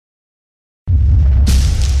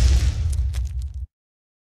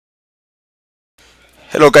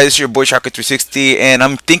Hello guys, it's your boy Sharker360, and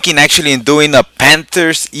I'm thinking actually in doing a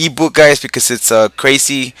Panthers ebook, guys, because it's a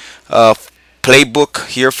crazy playbook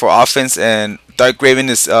here for offense. And Dark Raven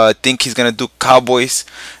is think he's gonna do Cowboys,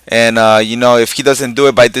 and you know, if he doesn't do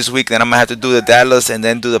it by this week, then I'm gonna have to do the Dallas and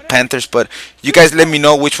then do the Panthers. But you guys let me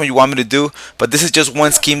know which one you want me to do. But this is just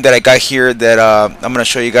one scheme that I got here that I'm gonna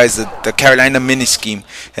show you guys, the Carolina mini scheme.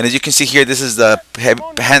 And as you can see here, this is the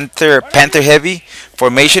Panther heavy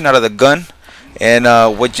formation out of the gun. And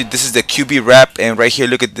this is the QB wrap, and right here,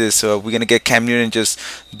 look at this. We're gonna get Cam Newton, just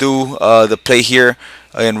do the play here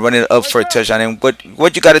and run it up for a touchdown. And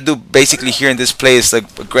what you got to do basically here in this play is like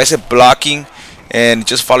aggressive blocking, and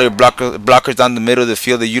just follow your blockers down the middle of the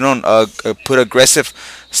field. That you don't put aggressive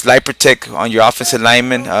slide protect on your offensive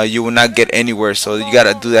lineman, you will not get anywhere. So you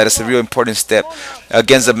got to do that. It's a real important step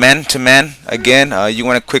against the man-to-man. Again, you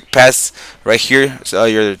want a quick pass right here. So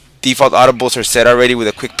your default audibles are set already with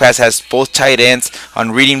a quick pass. Has both tight ends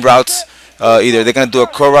on reading routes. Either they're going to do a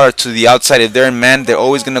curl route or to the outside. If they're in man, they're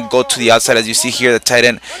always going to go to the outside. As you see here, the tight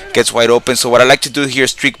end gets wide open. So what I like to do here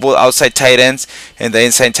is streak both outside tight ends and the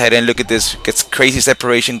inside tight end. Look at this. Gets crazy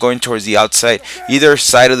separation going towards the outside. Either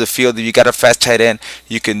side of the field, if you got a fast tight end,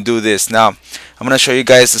 you can do this. Now, I'm going to show you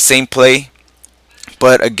guys the same play,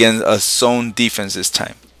 but against a zone defense this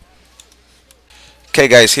time. Okay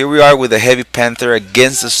guys, here we are with a heavy Panther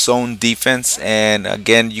against the zone defense, and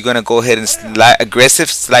again you're gonna go ahead and aggressive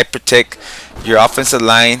slide protect your offensive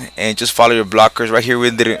line and just follow your blockers. Right here we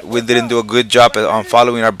didn't do a good job on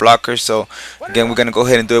following our blockers, so again we're gonna go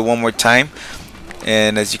ahead and do it one more time.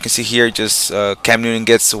 And as you can see here, just Cam Newton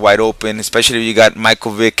gets wide open, especially if you got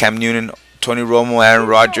Michael Vick, Cam Newton, Tony Romo, Aaron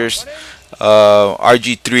Rodgers,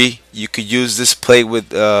 RG3. You could use this play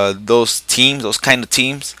with those kind of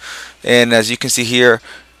teams. And as you can see here,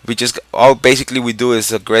 we just basically we do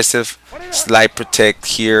is aggressive slide protect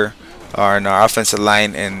here on our offensive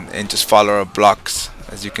line and just follow our blocks,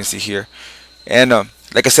 as you can see here. And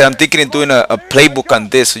like I said, I'm thinking of doing a playbook on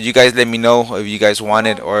this, so you guys let me know if you guys want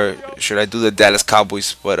it, or should I do the Dallas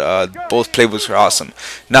Cowboys. But both playbooks are awesome.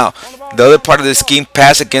 Now the other part of the scheme,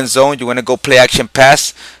 pass against zone, you want to go play action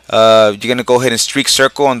pass. You're gonna go ahead and streak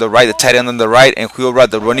circle on the right, the tight end on the right, and wheel route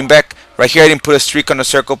the running back. Right here I didn't put a streak on the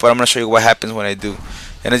circle, but I'm gonna show you what happens when I do.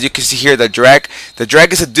 And as you can see here, the drag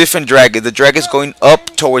is a different drag. The drag is going up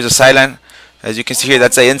towards the sideline. As you can see here,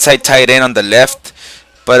 that's the inside tight end on the left.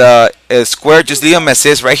 But square, just leave them as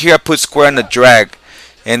is. Right here I put square on the drag,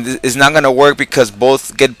 and it's not gonna work because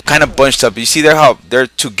both get kind of bunched up. You see there how they're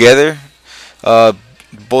together,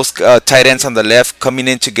 both tight ends on the left coming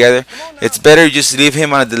in together. It's better you just leave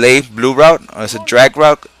him on a delay blue route, or it's a drag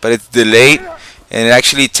route, but it's delayed, and it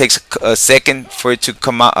actually takes a second for it to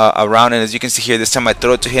come out around. And as you can see here, this time I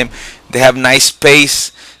throw it to him. They have nice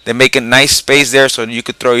space. They make a nice space there, so you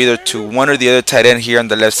could throw either to one or the other tight end here on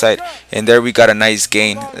the left side, and there we got a nice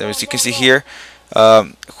gain. As you can see here,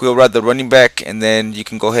 wheel route the running back, and then you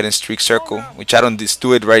can go ahead and streak circle, which I don't just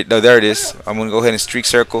do it right now. There it is. I'm gonna go ahead and streak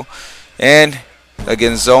circle, and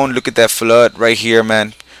again zone. Look at that flood right here,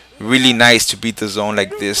 man. Really nice to beat the zone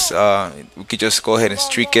like this. We could just go ahead and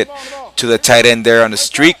streak it to the tight end there on the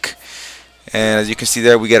streak, and as you can see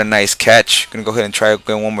there, we get a nice catch. Gonna go ahead and try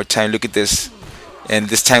again one more time. Look at this. And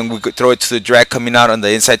this time we could throw it to the drag coming out on the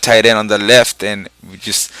inside tight end on the left, and we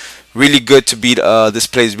just really good to beat. This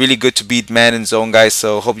play is really good to beat man and zone, guys.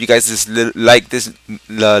 So hope you guys just like this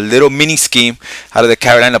little mini scheme out of the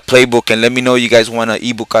Carolina playbook, and let me know you guys want an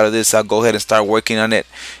ebook out of this. I'll go ahead and start working on it.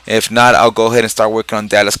 If not, I'll go ahead and start working on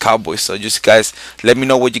Dallas Cowboys. So just guys let me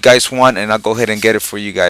know what you guys want, and I'll go ahead and get it for you guys.